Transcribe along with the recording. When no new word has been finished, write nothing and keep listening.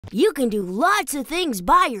You can do lots of things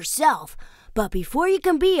by yourself, but before you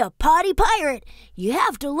can be a potty pirate, you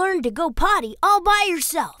have to learn to go potty all by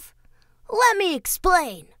yourself. Let me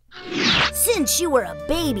explain. Since you were a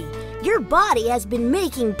baby, your body has been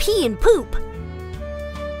making pee and poop.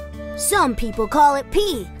 Some people call it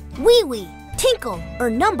pee, wee-wee, tinkle, or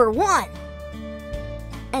number 1.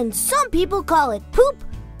 And some people call it poop,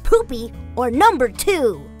 poopy, or number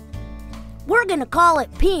 2. We're gonna call it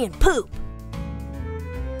pee and poop.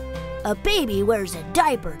 A baby wears a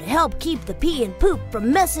diaper to help keep the pee and poop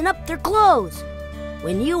from messing up their clothes.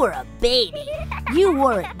 When you were a baby, you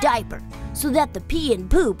wore a diaper so that the pee and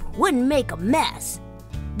poop wouldn't make a mess.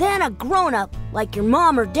 Then a grown-up, like your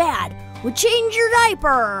mom or dad, would change your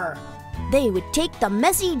diaper. They would take the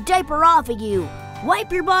messy diaper off of you,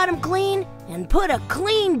 wipe your bottom clean, and put a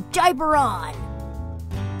clean diaper on.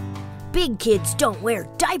 Big kids don't wear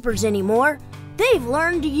diapers anymore. They've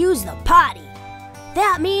learned to use the potty.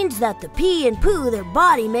 That means that the pee and poo their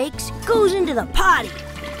body makes goes into the potty.